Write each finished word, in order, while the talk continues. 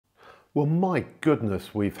Well, my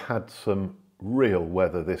goodness, we've had some real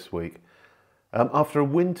weather this week. After a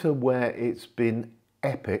winter where it's been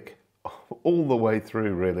epic all the way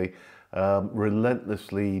through, really,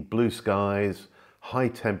 relentlessly blue skies, high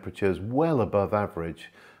temperatures, well above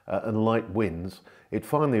average, and light winds, it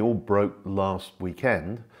finally all broke last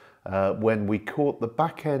weekend when we caught the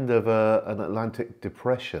back end of an Atlantic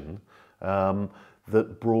depression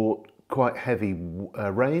that brought quite heavy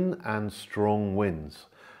rain and strong winds.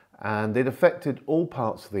 And it affected all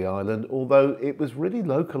parts of the island, although it was really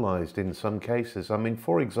localized in some cases. I mean,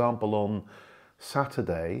 for example, on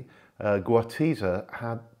Saturday, Guardia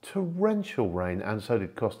had torrential rain, and so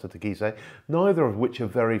did Costa Teguise, neither of which are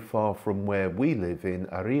very far from where we live in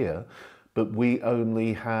Aria, but we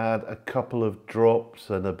only had a couple of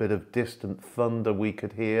drops and a bit of distant thunder we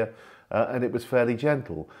could hear, and it was fairly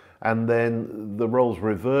gentle. And then the roles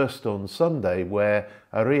reversed on Sunday, where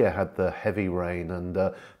Aria had the heavy rain, and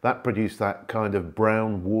that produced that kind of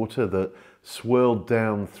brown water that swirled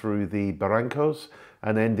down through the barrancos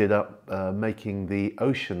and ended up making the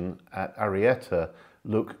ocean at Arieta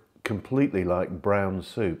look completely like brown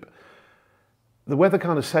soup. The weather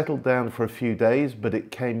kind of settled down for a few days, but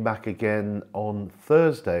it came back again on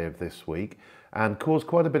Thursday of this week and caused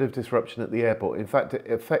quite a bit of disruption at the airport. In fact, it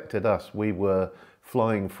affected us. We were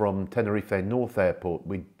flying from Tenerife North Airport.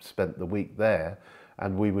 We spent the week there,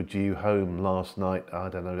 and we were due home last night. I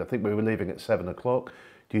don't know, I think we were leaving at 7 o'clock,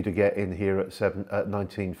 due to get in here at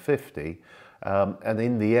 1950. And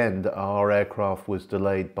in the end, our aircraft was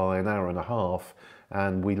delayed by an hour and a half,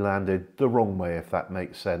 and we landed the wrong way, if that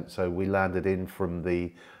makes sense. So we landed in from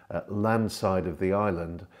the land side of the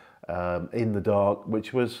island in the dark,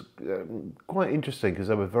 which was quite interesting because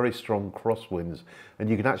there were very strong crosswinds, and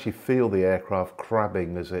you could actually feel the aircraft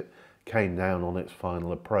crabbing as it came down on its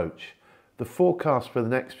final approach. The forecast for the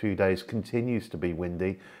next few days continues to be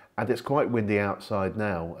windy, and it's quite windy outside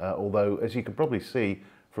now, although as you can probably see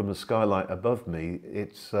from the skylight above me,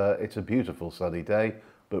 it's a beautiful sunny day,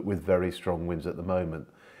 but with very strong winds at the moment.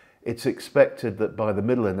 It's expected that by the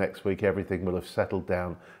middle of next week, everything will have settled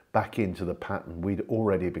down back into the pattern we'd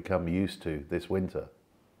already become used to this winter.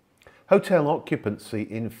 Hotel occupancy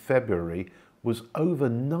in February was over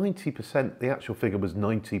 90%. The actual figure was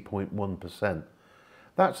 90.1%.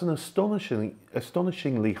 That's an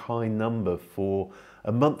astonishingly high number for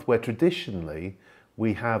a month where traditionally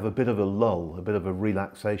we have a bit of a lull, a bit of a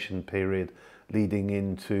relaxation period leading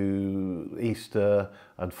into Easter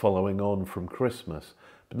and following on from Christmas.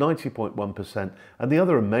 But 90.1%. And the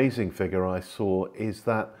other amazing figure I saw is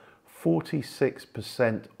that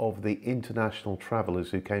 46% of the international travellers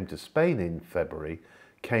who came to Spain in February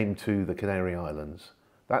came to the Canary Islands.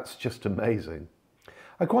 That's just amazing.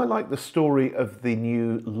 I quite like the story of the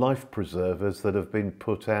new life preservers that have been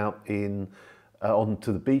put out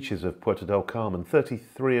onto the beaches of Puerto del Carmen,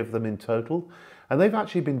 33 of them in total. And they've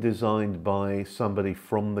actually been designed by somebody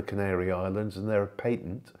from the Canary Islands, and they're a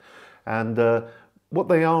patent. And what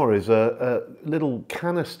they are is a little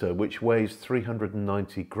canister which weighs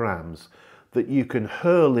 390 grams that you can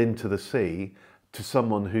hurl into the sea to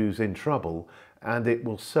someone who's in trouble, and it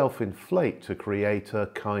will self-inflate to create a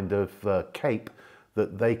kind of cape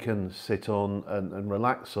that they can sit on and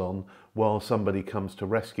relax on while somebody comes to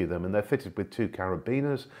rescue them. And they're fitted with 2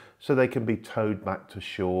 carabiners, so they can be towed back to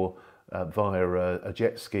shore via a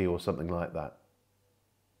jet ski or something like that.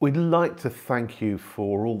 We'd like to thank you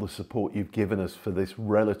for all the support you've given us for this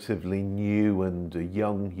relatively new and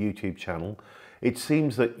young YouTube channel. It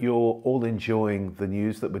seems that you're all enjoying the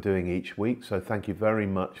news that we're doing each week, so thank you very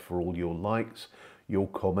much for all your likes, your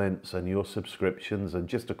comments and your subscriptions. And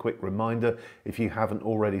just a quick reminder, if you haven't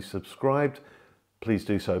already subscribed, please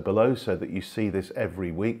do so below so that you see this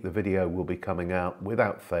every week. The video will be coming out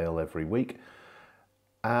without fail every week.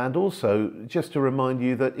 And also, just to remind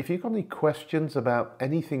you that if you've got any questions about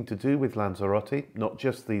anything to do with Lanzarote, not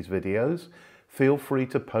just these videos, feel free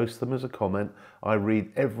to post them as a comment. I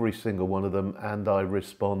read every single one of them, and I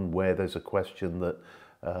respond where there's a question that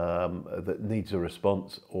needs a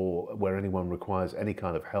response, or where anyone requires any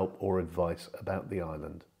kind of help or advice about the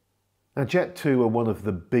island. Now, Jet2 are one of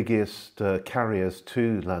the biggest carriers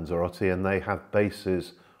to Lanzarote, and they have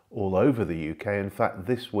bases all over the UK. In fact,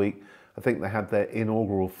 this week, I think they had their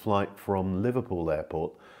inaugural flight from Liverpool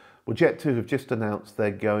Airport. Well, Jet2 have just announced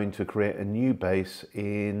they're going to create a new base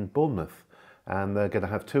in Bournemouth, and they're going to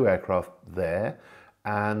have 2 aircraft there,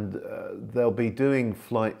 and they'll be doing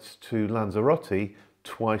flights to Lanzarote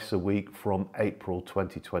twice a week from April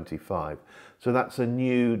 2025. So that's a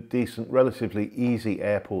new, decent, relatively easy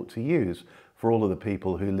airport to use for all of the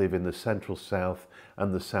people who live in the central south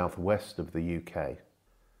and the southwest of the UK.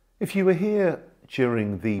 If you were here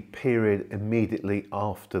during the period immediately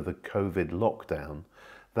after the COVID lockdown,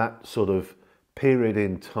 that sort of period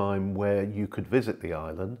in time where you could visit the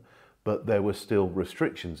island, but there were still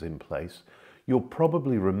restrictions in place. You'll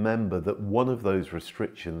probably remember that one of those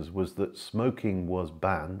restrictions was that smoking was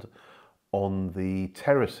banned on the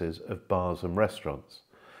terraces of bars and restaurants.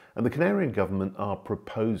 And the Canarian government are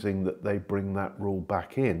proposing that they bring that rule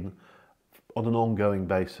back in on an ongoing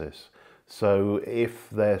basis. So if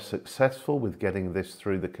they're successful with getting this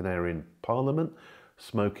through the Canarian Parliament,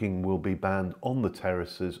 smoking will be banned on the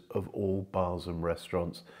terraces of all bars and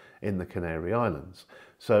restaurants in the Canary Islands.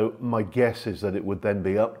 So my guess is that it would then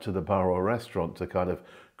be up to the bar or restaurant to kind of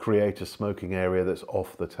create a smoking area that's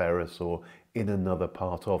off the terrace or in another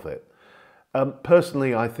part of it.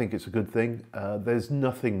 Personally, I think it's a good thing. There's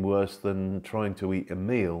nothing worse than trying to eat a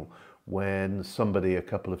meal when somebody a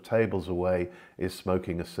couple of tables away is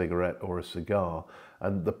smoking a cigarette or a cigar.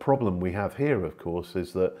 And the problem we have here, of course,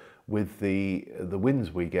 is that with the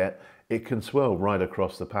winds we get, it can swirl right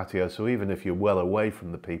across the patio. So even if you're well away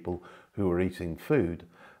from the people who are eating food,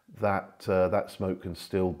 that smoke can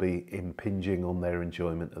still be impinging on their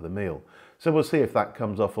enjoyment of the meal. So we'll see if that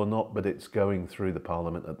comes off or not, but it's going through the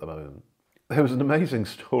Parliament at the moment. There was an amazing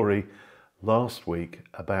story last week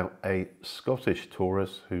about a Scottish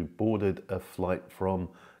tourist who boarded a flight from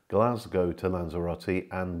Glasgow to Lanzarote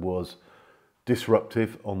and was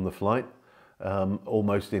disruptive on the flight,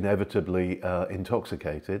 almost inevitably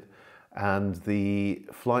intoxicated. And the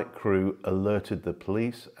flight crew alerted the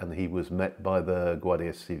police, and he was met by the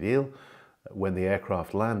Guardia Civil when the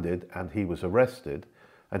aircraft landed, and he was arrested.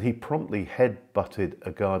 And he promptly head-butted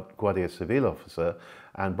a Guardia Civil officer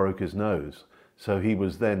and broke his nose. So he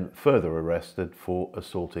was then further arrested for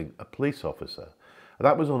assaulting a police officer.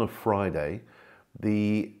 That was on a Friday.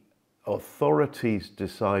 The authorities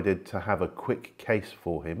decided to have a quick case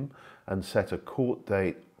for him and set a court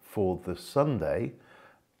date for the Sunday,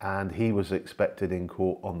 and he was expected in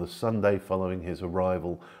court on the Sunday following his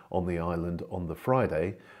arrival on the island on the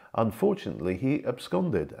Friday. Unfortunately, he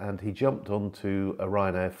absconded and he jumped onto a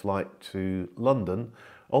Ryanair flight to London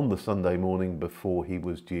on the Sunday morning before he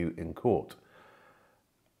was due in court.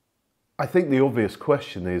 I think the obvious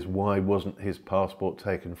question is, why wasn't his passport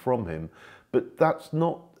taken from him? But that's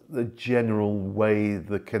not the general way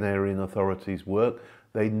the Canarian authorities work.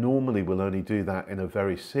 They normally will only do that in a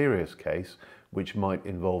very serious case, which might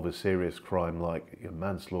involve a serious crime like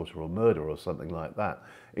manslaughter or murder or something like that,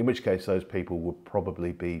 in which case those people would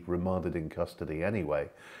probably be remanded in custody anyway.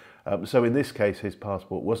 So in this case, his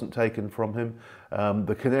passport wasn't taken from him.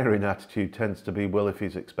 The Canarian attitude tends to be, well, if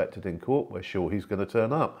he's expected in court, we're sure he's going to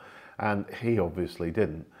turn up. And he obviously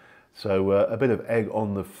didn't. So a bit of egg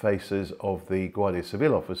on the faces of the Guardia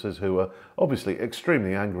Civil officers, who are obviously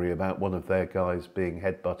extremely angry about one of their guys being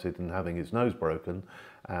head-butted and having his nose broken,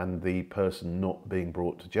 and the person not being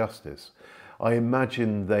brought to justice. I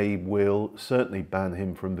imagine they will certainly ban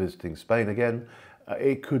him from visiting Spain again.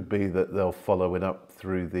 It could be that they'll follow it up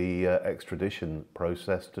through the extradition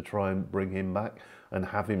process to try and bring him back and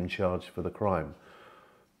have him charged for the crime.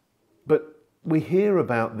 But we hear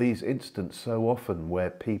about these incidents so often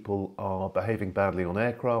where people are behaving badly on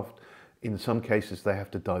aircraft. In some cases, they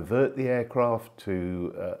have to divert the aircraft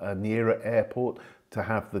to a nearer airport to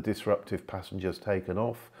have the disruptive passengers taken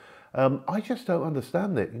off. I just don't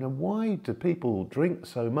understand it. Why do people drink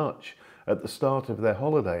so much at the start of their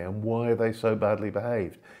holiday, and why are they so badly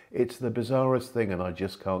behaved? It's the bizarrest thing, and I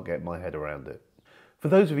just can't get my head around it. For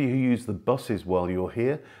those of you who use the buses while you're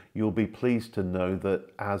here, you'll be pleased to know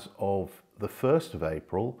that as of the 1st of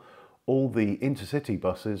April, all the intercity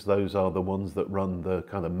buses, those are the ones that run the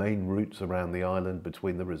kind of main routes around the island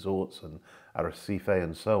between the resorts and Arrecife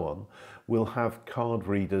and so on, will have card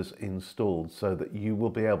readers installed so that you will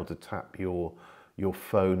be able to tap your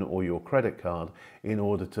phone or your credit card in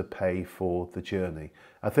order to pay for the journey.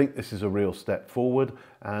 I think this is a real step forward,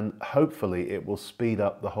 and hopefully it will speed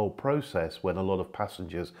up the whole process when a lot of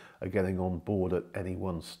passengers are getting on board at any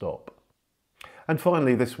one stop. And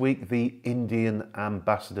finally this week, the Indian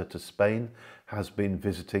ambassador to Spain has been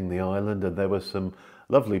visiting the island, and there were some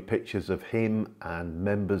lovely pictures of him and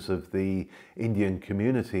members of the Indian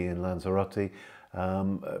community in Lanzarote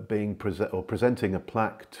presenting a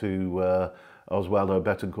plaque to Oswaldo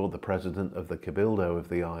Betancourt, the president of the Cabildo of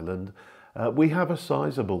the island. We have a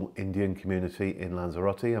sizable Indian community in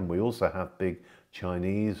Lanzarote, and we also have big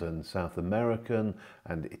Chinese and South American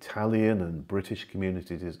and Italian and British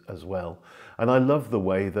communities as well. And I love the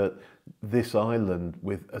way that this island,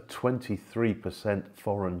 with a 23%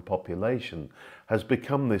 foreign population, has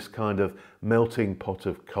become this kind of melting pot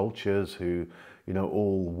of cultures who,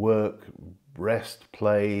 all work, rest,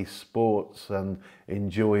 play, sports and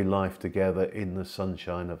enjoy life together in the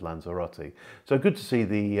sunshine of Lanzarote. So good to see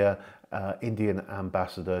the Indian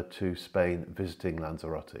ambassador to Spain visiting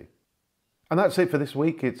Lanzarote. And that's it for this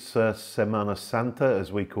week. It's Semana Santa,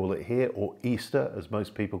 as we call it here, or Easter, as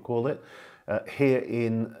most people call it. Here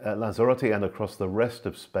in Lanzarote and across the rest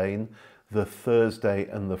of Spain, the Thursday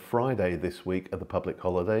and the Friday this week are the public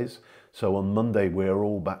holidays. So on Monday, we're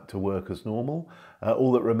all back to work as normal.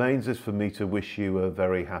 All that remains is for me to wish you a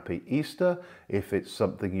very happy Easter, if it's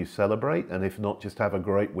something you celebrate, and if not, just have a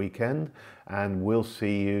great weekend. And we'll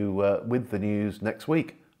see you with the news next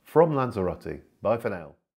week from Lanzarote. Bye for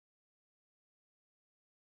now.